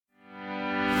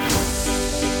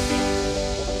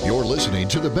listening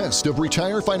to the Best of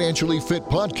Retire Financially Fit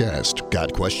podcast.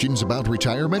 Got questions about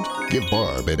retirement? Give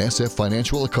Barb and SF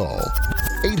Financial a call.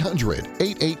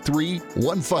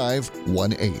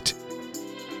 800-883-1518.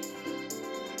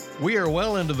 We are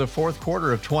well into the fourth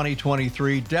quarter of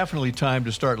 2023. Definitely time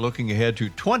to start looking ahead to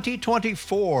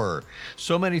 2024.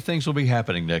 So many things will be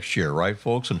happening next year, right,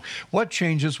 folks? And what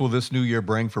changes will this new year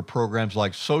bring for programs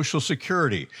like Social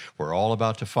Security? We're all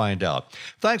about to find out.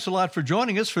 Thanks a lot for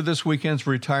joining us for this weekend's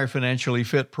Retire Financially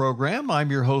Fit program. I'm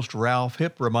your host, Ralph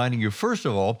Hipp, reminding you, first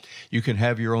of all, you can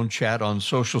have your own chat on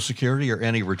Social Security or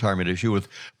any retirement issue with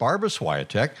Barbara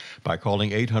Swiatek by calling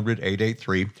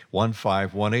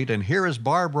 800-883-1518. And here is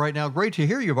Barb right now. Great to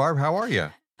hear you, Barb. How are you?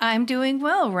 I'm doing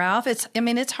well, Ralph. It's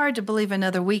hard to believe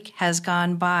another week has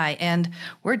gone by, and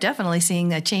we're definitely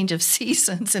seeing a change of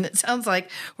seasons. And it sounds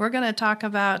like we're going to talk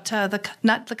about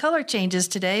not the color changes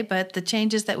today, but the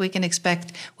changes that we can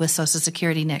expect with Social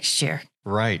Security next year.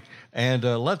 Right. And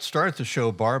let's start the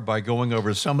show, Barb, by going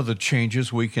over some of the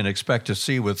changes we can expect to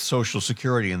see with Social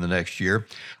Security in the next year.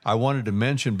 I wanted to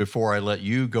mention before I let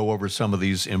you go over some of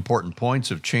these important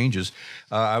points of changes,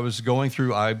 I was going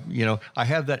through, I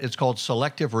have that, it's called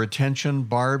selective retention,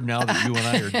 Barb, now that you and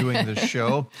I are doing this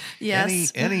show.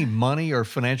 Yes. Any money or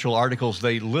financial articles,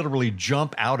 they literally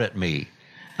jump out at me.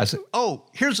 I said,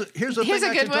 here's a thing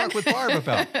I can talk with Barb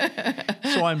about.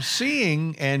 So I'm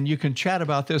seeing, and you can chat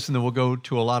about this, and then we'll go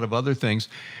to a lot of other things.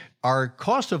 Our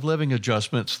cost of living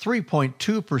adjustment's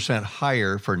 3.2%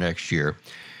 higher for next year.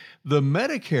 The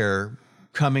Medicare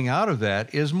coming out of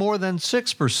that is more than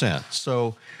 6%.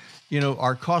 So,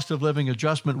 our cost of living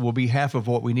adjustment will be half of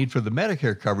what we need for the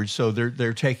Medicare coverage. So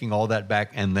they're taking all that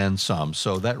back and then some.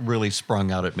 So that really sprung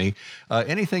out at me.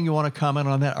 Anything you want to comment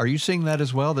on that? Are you seeing that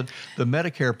as well, that the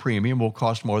Medicare premium will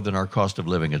cost more than our cost of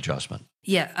living adjustment?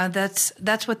 Yeah,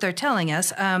 that's what they're telling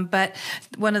us. But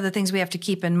one of the things we have to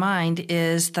keep in mind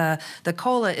is the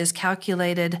COLA is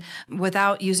calculated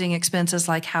without using expenses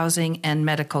like housing and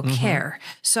medical care.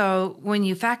 So when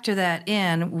you factor that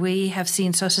in, we have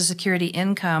seen Social Security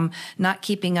income not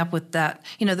keeping up with that.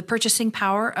 The purchasing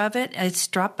power of it's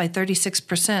dropped by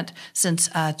 36% since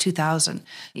 2000.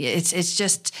 It's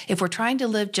just, if we're trying to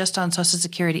live just on Social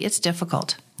Security, it's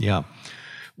difficult. Yeah.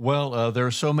 Well, there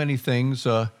are so many things.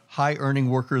 High-earning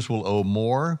workers will owe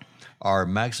more. Our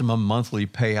maximum monthly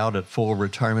payout at full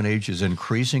retirement age is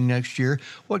increasing next year.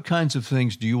 What kinds of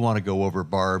things do you want to go over,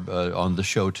 Barb, on the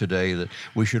show today that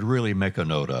we should really make a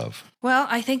note of? Well,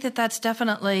 I think that's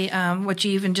definitely what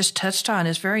you even just touched on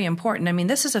is very important.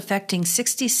 This is affecting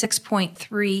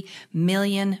 66.3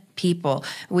 million people.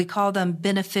 We call them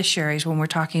beneficiaries when we're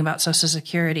talking about Social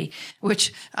Security,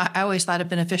 which I always thought a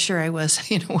beneficiary was,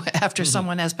 after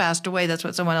someone has passed away, that's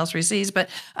what someone else receives. But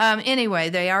anyway,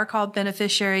 they are called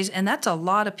beneficiaries, and that's a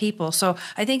lot of people. So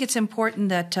I think it's important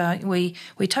that we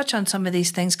touch on some of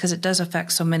these things because it does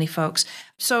affect so many folks.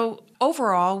 So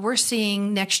overall, we're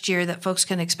seeing next year that folks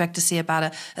can expect to see about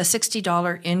a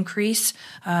 $60 increase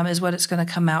is what it's going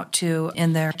to come out to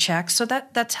in their checks. So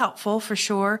that's helpful for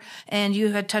sure. And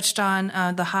you had touched on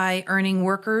the high earning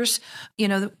workers.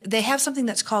 They have something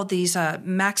that's called these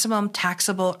maximum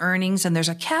taxable earnings, and there's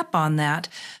a cap on that.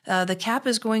 The cap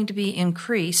is going to be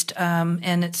increased,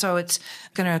 and so it's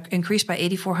going to increase by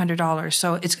 $8,400.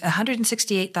 So it's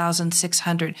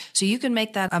 $168,600. So you can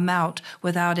make that amount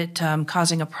without it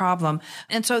causing a problem.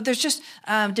 And so there's just,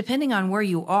 depending on where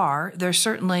you are, there's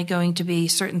certainly going to be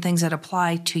certain things that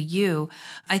apply to you.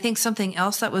 I think something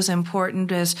else that was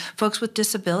important is folks with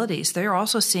disabilities. They're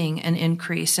also seeing an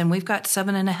increase. And we've got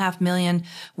 7.5 million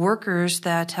workers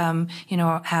that,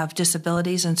 have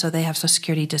disabilities. And so they have Social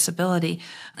Security disability.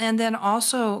 And then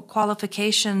also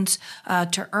qualifications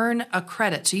to earn a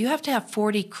credit. So you have to have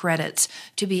 40 credits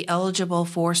to be eligible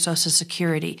for Social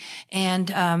Security. And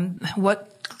what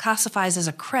classifies as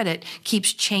a credit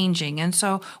keeps changing. And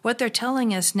so what they're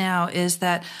telling us now is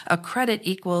that a credit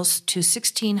equals to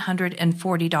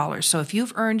 $1,640. So if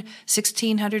you've earned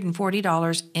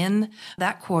 $1,640 in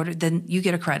that quarter, then you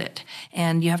get a credit.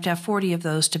 And you have to have 40 of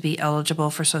those to be eligible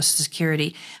for Social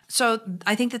Security. So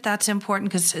I think that's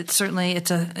important because it's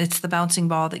the bouncing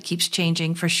ball that keeps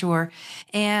changing for sure.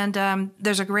 And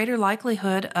there's a greater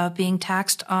likelihood of being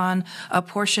taxed on a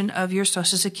portion of your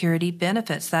Social Security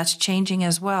benefits. That's changing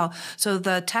as well. So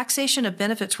the taxation of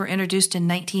benefits were introduced in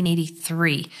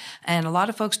 1983, and a lot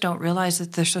of folks don't realize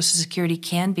that their Social Security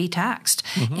can be taxed,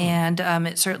 and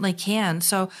it certainly can.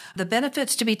 So the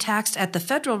benefits to be taxed at the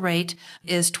federal rate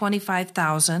is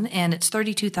 $25,000, and it's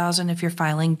 $32,000 if you're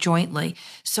filing jointly.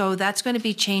 So that's going to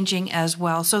be changing as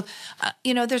well. So,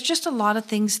 there's just a lot of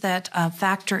things that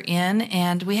factor in,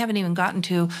 and we haven't even gotten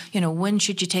to, when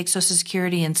should you take Social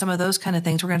Security and some of those kind of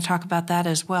things. We're going to talk about that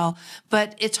as well.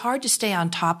 But it's hard to stay on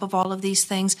top of all of these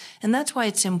things, and that's why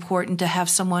it's important to have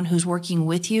someone who's working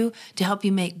with you to help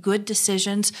you make good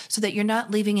decisions so that you're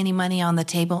not leaving any money on the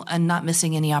table and not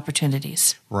missing any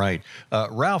opportunities. Right.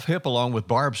 Ralph Hipp, along with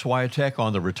Barb Swiatek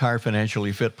on the Retire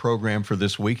Financially Fit program for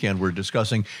this weekend, we're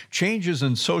discussing changes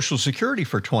in Social Security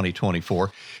for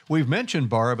 2024. We've mentioned,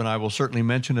 Barb, and I will certainly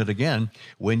mention it again,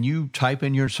 when you type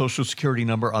in your Social Security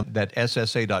number on that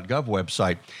SSA.gov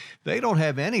website, they don't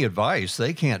have any advice.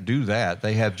 They can't do that.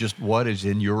 They have just what is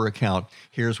in your account.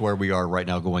 Here's where we are right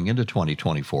now going into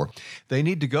 2024. They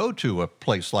need to go to a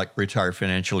place like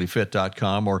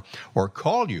retirefinanciallyfit.com or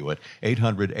call you at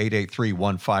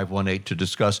 800-883-1518 to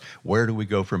discuss where do we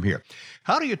go from here.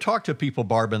 How do you talk to people,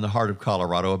 Barb, in the heart of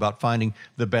Colorado about finding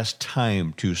the best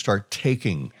time to start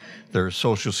taking their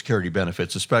Social Security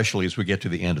benefits, especially as we get to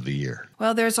the end of the year?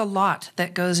 Well, there's a lot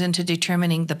that goes into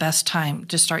determining the best time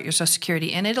to start your Social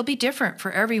Security, and it'll be different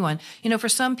for everyone. For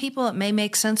some people, it may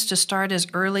make sense to start as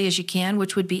early as you can,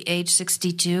 which would be age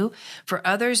 62. For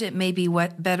others, it may be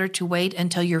better to wait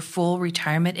until your full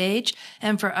retirement age,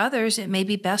 and for others, it may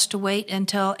be best to wait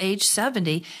until age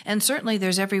 70, and certainly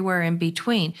there's everywhere in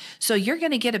between. So you're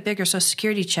going to get a bigger Social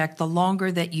Security check the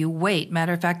longer that you wait.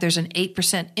 Matter of fact, there's an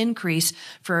 8% increase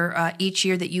for each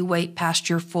year that you wait past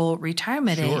your full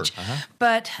retirement age.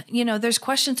 But, there's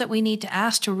questions that we need to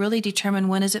ask to really determine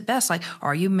when is it best. Like,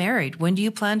 are you married? When do you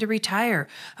plan to retire?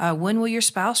 When will your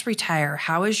spouse retire?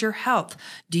 How is your health?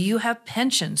 Do you have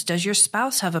pensions? Does your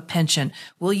spouse have a pension?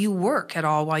 Will you work at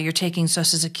all while you're taking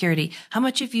Social Security? How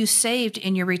much have you saved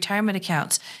in your retirement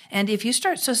accounts? And if you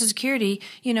start Social Security,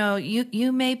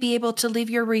 you may be able to leave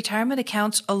your retirement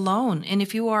accounts alone. And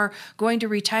if you are going to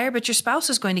retire, but your spouse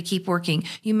is going to keep working,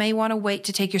 you may want to wait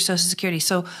to take your Social Security.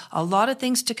 So a lot of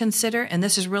things to consider, and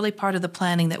this is really part of the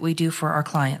planning that we do for our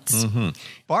clients.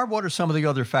 Barb, what are some of the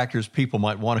other factors people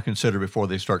might want to consider before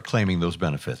they start claiming those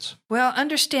benefits? Well,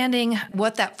 understanding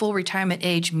what that full retirement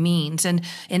age means, and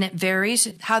it varies.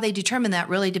 How they determine that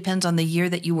really depends on the year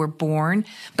that you were born.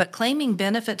 But claiming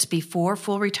benefits before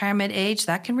full retirement age,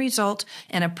 that can result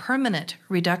in a permanent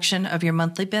reduction of your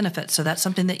monthly benefits. So that's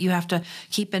something that you have to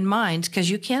keep in mind, because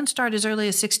you can start as early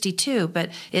as 62, but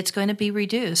it's going to be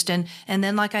reduced. And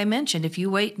then, like I mentioned, if you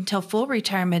wait until full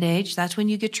retirement age, that's when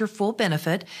you get your full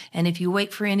benefit. And if you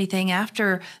wait for anything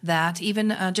after that,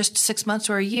 even just 6 months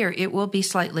or a year, it will be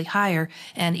slightly higher.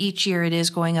 And each year it is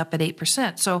going up at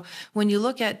 8%. So when you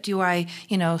look at, do I,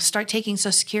 start taking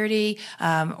Social Security,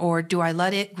 or do I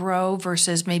let it grow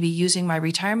versus maybe using my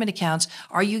retirement accounts?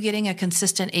 Are you getting a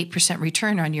consistent 8%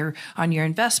 return on your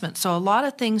investment? So a lot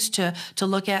of things to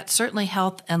look at. Certainly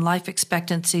health and life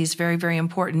expectancy is very, very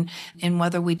important in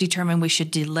whether we determine we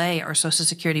should delay our Social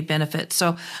Security benefits.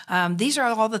 So these are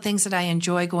all the things that I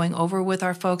enjoy going over with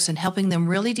our folks and helping them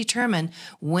really determine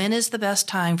when is the best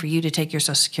time for you to take your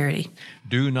Social Security.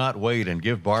 Do not wait, and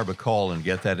give Barb a call and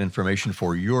get that information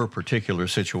for your particular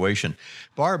situation.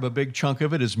 Barb, a big chunk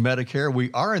of it is Medicare.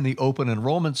 We are in the open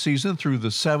enrollment season through the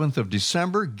 7th of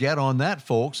December. Get on that,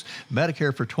 folks.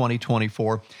 Medicare for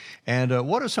 2024. And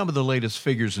what are some of the latest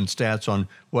figures and stats on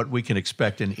what we can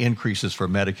expect in increases for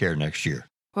Medicare next year?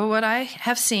 Well, what I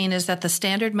have seen is that the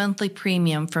standard monthly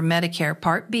premium for Medicare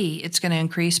Part B, it's going to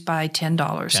increase by $10.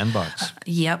 $10.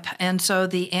 Yep. And so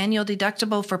the annual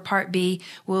deductible for Part B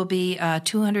will be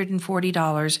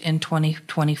 $240 in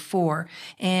 2024.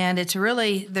 And it's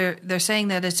really, they're saying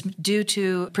that it's due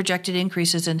to projected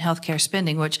increases in healthcare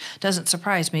spending, which doesn't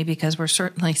surprise me because we're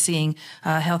certainly seeing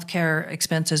healthcare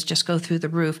expenses just go through the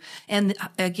roof. And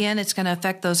again, it's going to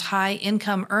affect those high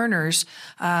income earners.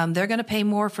 They're going to pay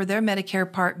more for their Medicare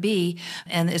Part B,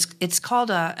 and it's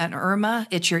called an IRMA.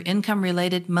 It's your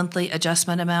income-related monthly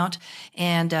adjustment amount.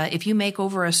 And if you make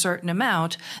over a certain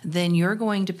amount, then you're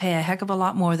going to pay a heck of a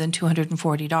lot more than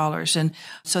 $240. And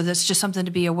so that's just something to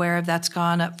be aware of. That's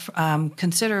gone up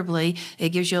considerably. It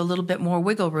gives you a little bit more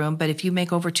wiggle room. But if you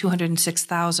make over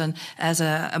 $206,000 as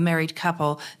a married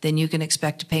couple, then you can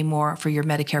expect to pay more for your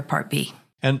Medicare Part B.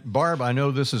 And Barb, I know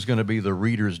this is going to be the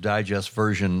Reader's Digest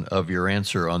version of your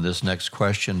answer on this next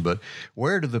question, but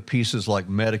where do the pieces like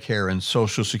Medicare and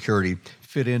Social Security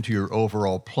fit into your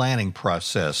overall planning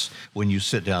process when you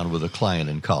sit down with a client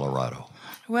in Colorado?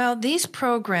 Well, these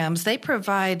programs, they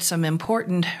provide some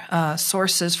important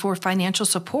sources for financial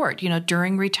support,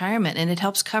 during retirement, and it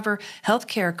helps cover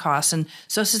healthcare costs. And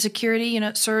Social Security,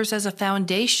 it serves as a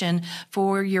foundation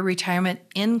for your retirement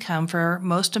income for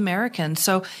most Americans.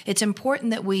 So it's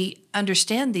important that we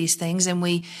understand these things and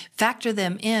we factor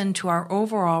them into our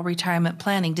overall retirement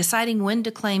planning, deciding when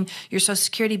to claim your Social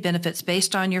Security benefits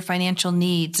based on your financial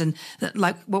needs and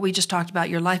like what we just talked about,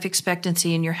 your life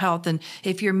expectancy and your health. And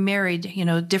if you're married,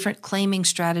 different claiming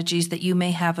strategies that you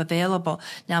may have available.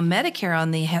 Now, Medicare,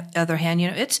 on the other hand,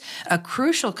 it's a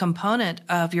crucial component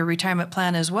of your retirement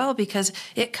plan as well because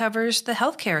it covers the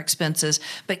healthcare expenses.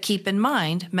 But keep in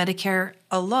mind, Medicare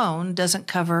alone doesn't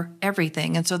cover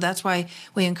everything. And so that's why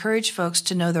we encourage folks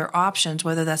to know their options,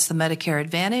 whether that's the Medicare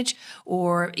Advantage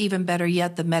or even better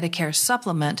yet, the Medicare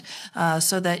Supplement,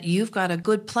 so that you've got a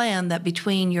good plan that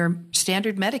between your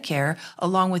standard Medicare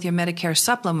along with your Medicare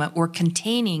Supplement, we're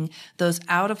containing those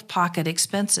out-of-pocket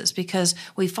expenses because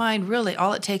we find really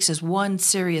all it takes is one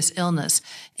serious illness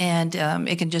and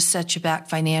it can just set you back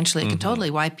financially. It can totally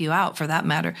wipe you out for that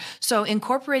matter. So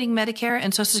incorporating Medicare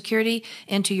and Social Security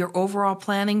into your overall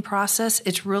planning process,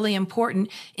 it's really important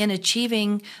in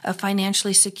achieving a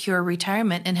financially secure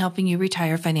retirement and helping you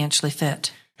retire financially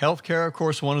fit. Healthcare, of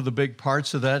course, one of the big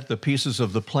parts of that, the pieces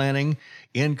of the planning,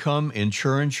 income,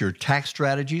 insurance, your tax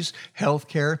strategies,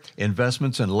 healthcare,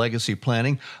 investments, and legacy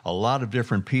planning, a lot of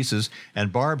different pieces.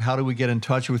 And Barb, how do we get in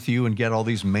touch with you and get all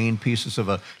these main pieces of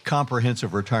a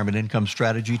comprehensive retirement income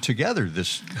strategy together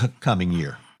this coming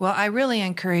year? Well, I really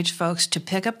encourage folks to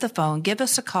pick up the phone, give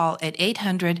us a call at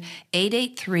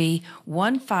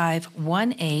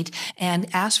 800-883-1518 and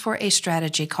ask for a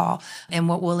strategy call. And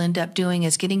what we'll end up doing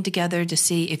is getting together to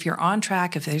see if you're on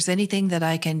track, if there's anything that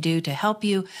I can do to help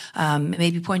you,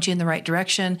 maybe point you in the right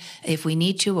direction. If we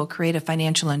need to, we'll create a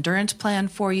financial endurance plan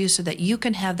for you so that you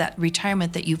can have that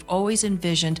retirement that you've always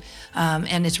envisioned.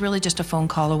 And it's really just a phone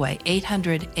call away,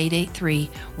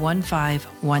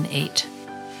 800-883-1518.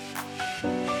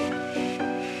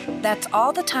 That's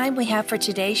all the time we have for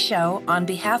today's show. On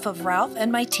behalf of Ralph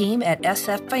and my team at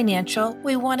SF Financial,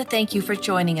 we want to thank you for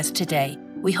joining us today.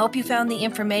 We hope you found the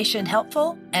information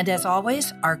helpful, and as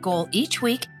always, our goal each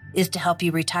week is to help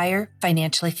you retire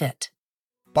financially fit.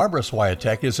 Barbara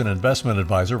Swiatek is an investment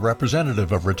advisor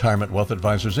representative of Retirement Wealth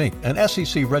Advisors, Inc., an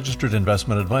SEC-registered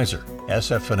investment advisor.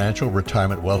 SF Financial,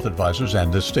 Retirement Wealth Advisors,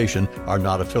 and this station are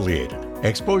not affiliated.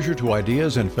 Exposure to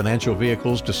ideas and financial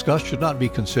vehicles discussed should not be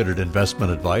considered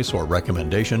investment advice or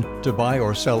recommendation to buy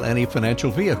or sell any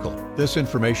financial vehicle. This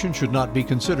information should not be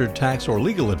considered tax or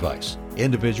legal advice.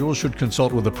 Individuals should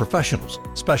consult with the professionals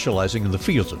specializing in the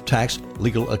fields of tax,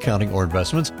 legal, accounting, or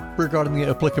investments regarding the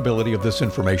applicability of this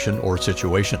information or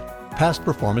situation. Past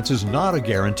performance is not a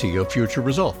guarantee of future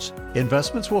results.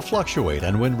 Investments will fluctuate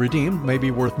and when redeemed may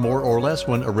be worth more or less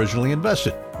when originally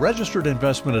invested. Registered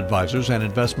investment advisors and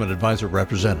investment advisor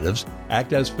representatives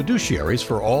act as fiduciaries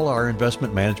for all our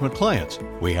investment management clients.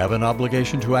 We have an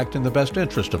obligation to act in the best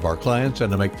interest of our clients and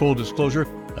to make full disclosure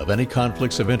of any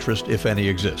conflicts of interest, if any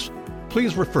exist.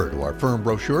 Please refer to our firm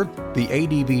brochure, the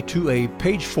ADV 2A,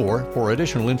 page 4, for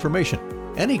additional information.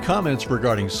 Any comments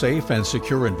regarding safe and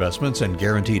secure investments and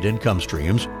guaranteed income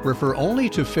streams refer only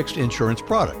to fixed insurance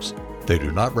products. They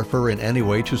do not refer in any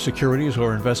way to securities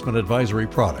or investment advisory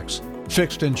products.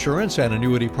 Fixed insurance and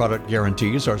annuity product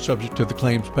guarantees are subject to the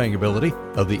claims paying ability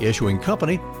of the issuing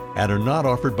company and are not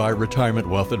offered by Retirement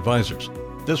Wealth Advisors.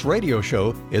 This radio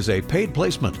show is a paid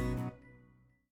placement